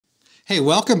Hey,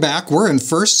 welcome back. We're in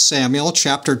 1 Samuel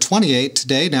chapter 28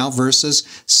 today, now verses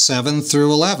 7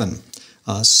 through 11.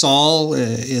 Saul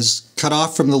is cut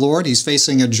off from the Lord. He's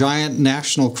facing a giant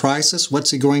national crisis.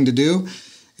 What's he going to do?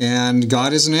 And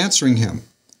God isn't answering him.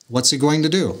 What's he going to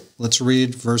do? Let's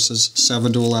read verses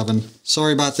 7 to 11.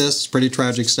 Sorry about this. It's pretty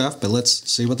tragic stuff, but let's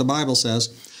see what the Bible says.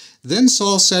 Then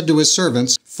Saul said to his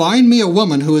servants, "Find me a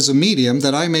woman who is a medium,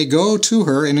 that I may go to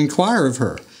her and inquire of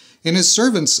her." And his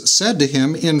servants said to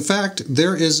him, "In fact,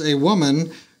 there is a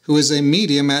woman who is a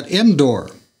medium at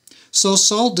Endor." So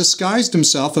Saul disguised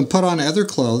himself and put on other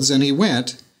clothes, and he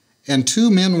went, and 2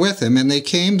 men with him, and they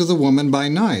came to the woman by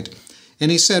night.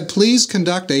 And he said, "Please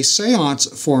conduct a seance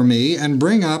for me, and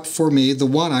bring up for me the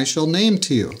one I shall name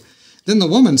to you." Then the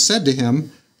woman said to him,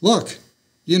 "Look,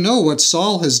 you know what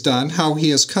Saul has done, how he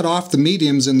has cut off the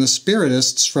mediums and the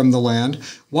spiritists from the land.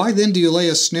 Why then do you lay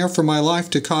a snare for my life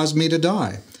to cause me to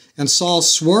die?" And Saul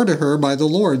swore to her by the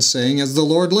Lord, saying, "As the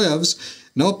Lord lives,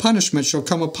 no punishment shall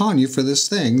come upon you for this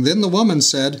thing." Then the woman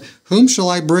said, "Whom shall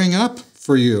I bring up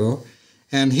for you?"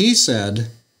 And he said,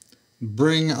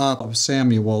 "Bring up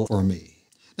Samuel for me."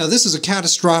 Now this is a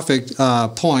catastrophic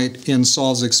point in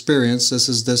Saul's experience. This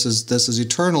is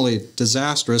eternally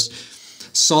disastrous.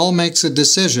 Saul makes a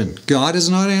decision. God is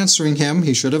not answering him.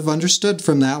 He should have understood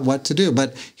from that what to do,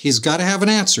 but he's got to have an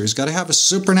answer. He's got to have a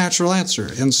supernatural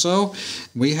answer. And so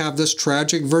we have this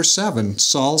tragic verse 7.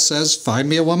 Saul says, "Find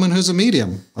me a woman who's a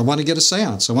medium. I want to get a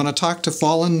seance. I want to talk to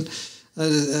fallen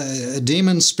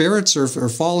demon spirits or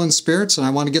fallen spirits, and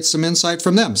I want to get some insight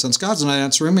from them. Since God's not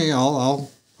answering me, I'll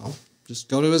just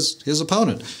go to his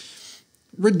opponent."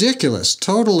 Ridiculous,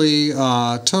 totally.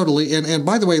 And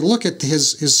by the way, look at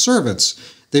his servants.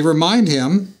 They remind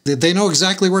him that they know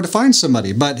exactly where to find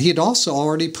somebody, but he'd also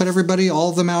already put all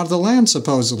of them out of the land,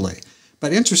 supposedly.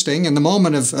 But interesting, in the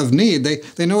moment of need,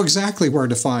 they know exactly where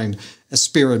to find a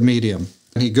spirit medium.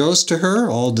 And he goes to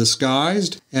her, all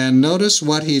disguised, and notice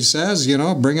what he says,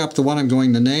 bring up the one I'm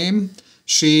going to name.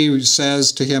 She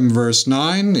says to him, verse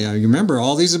 9, you remember,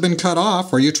 all these have been cut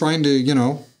off. Are you trying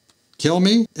to, kill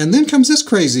me? And then comes this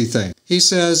crazy thing. He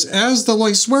says,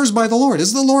 he swears by the Lord,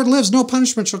 "As the Lord lives, no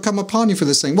punishment shall come upon you for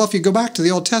this thing." Well, if you go back to the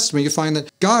Old Testament, you find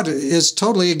that God is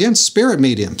totally against spirit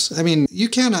mediums. I mean, you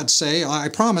cannot say, "I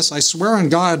promise, I swear on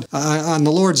God, on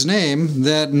the Lord's name,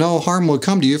 that no harm will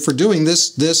come to you for doing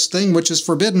this thing which is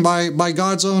forbidden by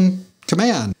God's own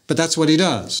command." But that's what he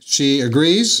does. She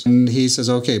agrees, and he says,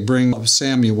 "Okay, bring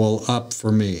Samuel up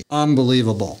for me."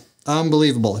 Unbelievable.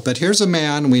 Unbelievable. But here's a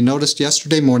man we noticed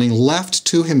yesterday morning, left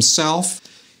to himself.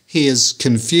 He is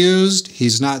confused.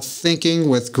 He's not thinking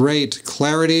with great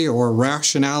clarity or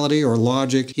rationality or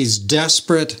logic. He's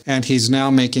desperate, and he's now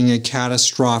making a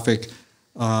catastrophic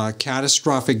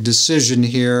decision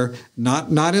here.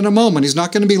 Not in a moment. He's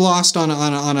not going to be lost on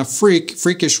a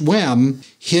freakish whim.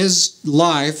 His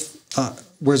life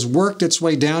was worked its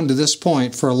way down to this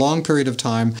point for a long period of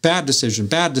time. Bad decision,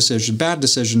 bad decision, bad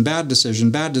decision, bad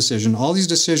decision, bad decision. All these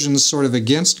decisions sort of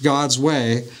against God's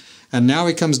way. And now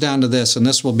he comes down to this, and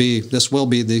this will be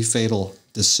the fatal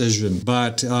decision.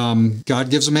 But God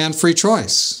gives a man free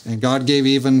choice. And God gave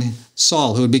even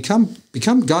Saul, who had become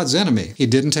God's enemy. He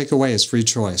didn't take away his free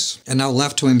choice. And now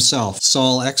left to himself,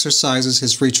 Saul exercises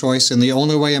his free choice, and the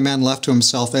only way a man left to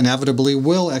himself inevitably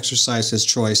will exercise his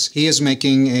choice. He is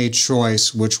making a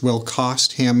choice which will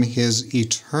cost him his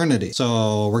eternity.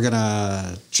 So we're going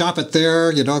to chop it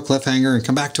there, cliffhanger, and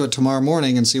come back to it tomorrow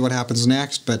morning and see what happens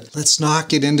next. But let's not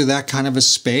get into that kind of a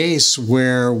space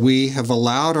where we have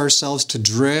allowed ourselves to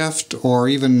drift or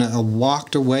even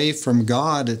walked away from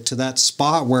God to that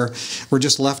spot where we're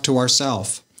just left to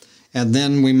ourselves. And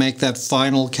then we make that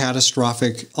final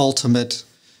catastrophic ultimate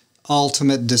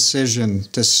decision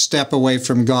to step away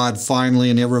from God finally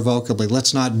and irrevocably.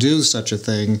 Let's not do such a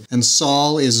thing. And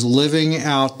Saul is living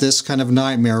out this kind of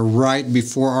nightmare right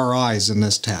before our eyes in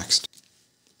this text.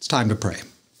 It's time to pray.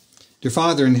 Dear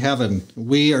Father in heaven,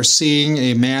 we are seeing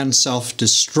a man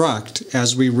self-destruct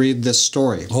as we read this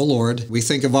story. Oh Lord, we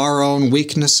think of our own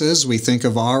weaknesses, we think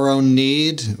of our own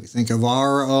need, we think of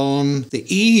the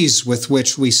ease with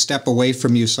which we step away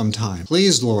from you sometimes.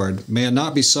 Please, Lord, may it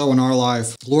not be so in our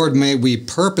life. Lord, may we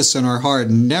purpose in our heart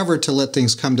never to let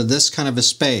things come to this kind of a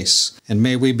space, and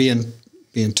may we be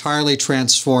entirely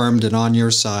transformed and on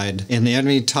your side. In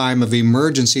any time of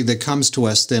emergency that comes to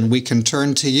us, then we can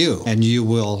turn to you, and you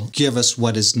will give us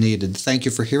what is needed. Thank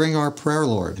you for hearing our prayer,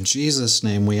 Lord. In Jesus'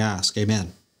 name we ask.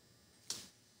 Amen.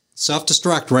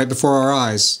 Self-destruct right before our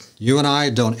eyes. You and I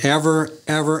don't ever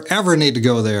need to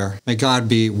go there. May God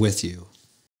be with you.